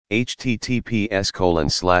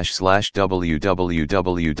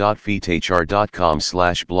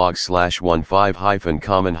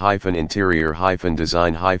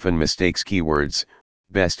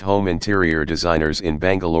Best Home Interior Designers in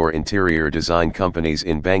Bangalore Interior Design Companies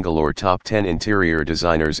in Bangalore Top 10 Interior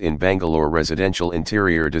Designers in Bangalore Residential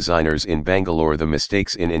Interior Designers in Bangalore The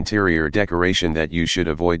mistakes in interior decoration that you should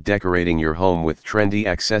avoid. Decorating your home with trendy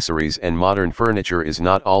accessories and modern furniture is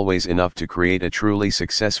not always enough to create a truly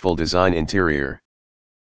successful design interior.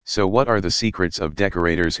 So what are the secrets of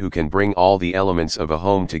decorators who can bring all the elements of a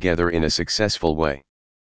home together in a successful way?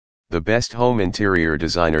 The best home interior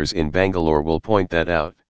designers in Bangalore will point that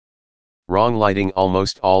out. Wrong lighting.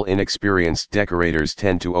 Almost all inexperienced decorators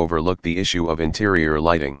tend to overlook the issue of interior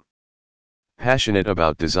lighting. Passionate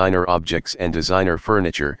about designer objects and designer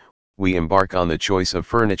furniture, we embark on the choice of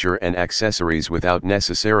furniture and accessories without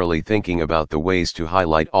necessarily thinking about the ways to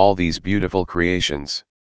highlight all these beautiful creations.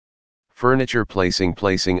 Furniture placing.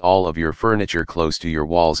 Placing all of your furniture close to your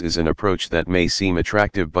walls is an approach that may seem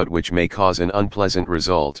attractive but which may cause an unpleasant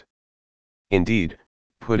result. Indeed,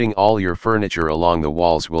 putting all your furniture along the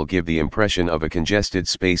walls will give the impression of a congested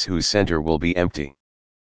space whose center will be empty.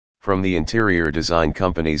 From the interior design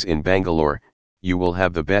companies in Bangalore, you will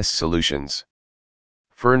have the best solutions.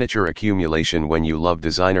 Furniture accumulation. When you love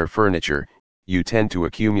designer furniture, you tend to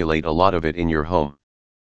accumulate a lot of it in your home.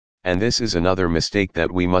 And this is another mistake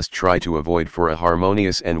that we must try to avoid for a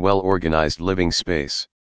harmonious and well-organized living space.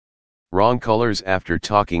 Wrong colors. After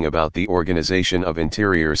talking about the organization of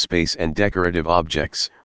interior space and decorative objects,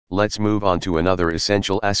 let's move on to another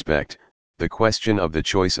essential aspect, the question of the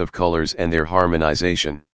choice of colors and their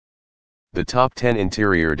harmonization. The top 10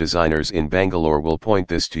 interior designers in Bangalore will point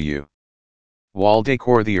this to you. Wall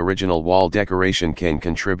decor. The original wall decoration can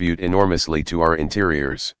contribute enormously to our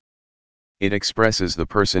interiors. It expresses the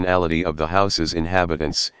personality of the house's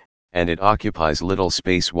inhabitants, and it occupies little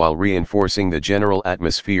space while reinforcing the general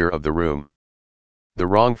atmosphere of the room. The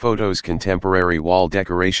wrong photos. Contemporary wall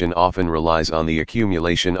decoration often relies on the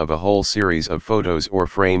accumulation of a whole series of photos or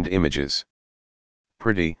framed images.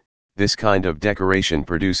 Pretty, this kind of decoration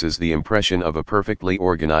produces the impression of a perfectly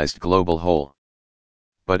organized global whole.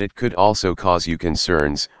 But it could also cause you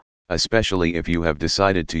concerns, especially if you have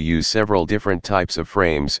decided to use several different types of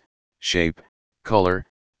frames, shape, color,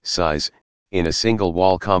 size, in a single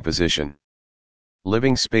wall composition.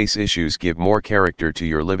 Living space issues. Give more character to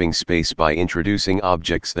your living space by introducing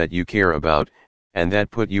objects that you care about, and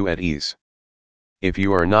that put you at ease. If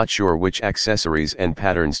you are not sure which accessories and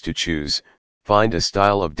patterns to choose, find a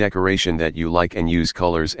style of decoration that you like and use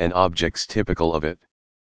colors and objects typical of it.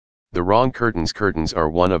 The wrong curtains. Curtains are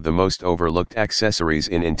one of the most overlooked accessories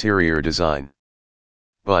in interior design.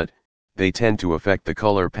 But, they tend to affect the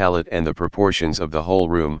color palette and the proportions of the whole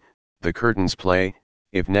room. The curtains play,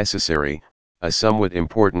 if necessary, a somewhat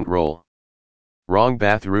important role. Wrong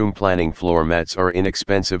bathroom planning. Floor mats are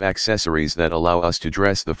inexpensive accessories that allow us to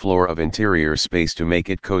dress the floor of interior space to make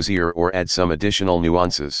it cozier or add some additional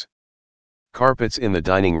nuances. Carpets in the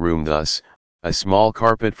dining room. Thus, a small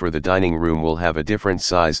carpet for the dining room will have a different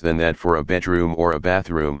size than that for a bedroom or a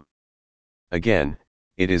bathroom. Again,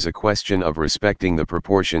 it is a question of respecting the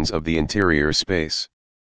proportions of the interior space.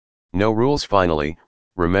 No rules. Finally,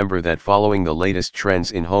 remember that following the latest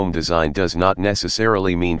trends in home design does not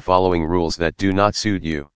necessarily mean following rules that do not suit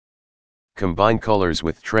you. Combine colors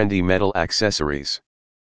with trendy metal accessories.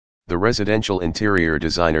 The residential interior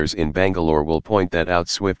designers in Bangalore will point that out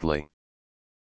swiftly.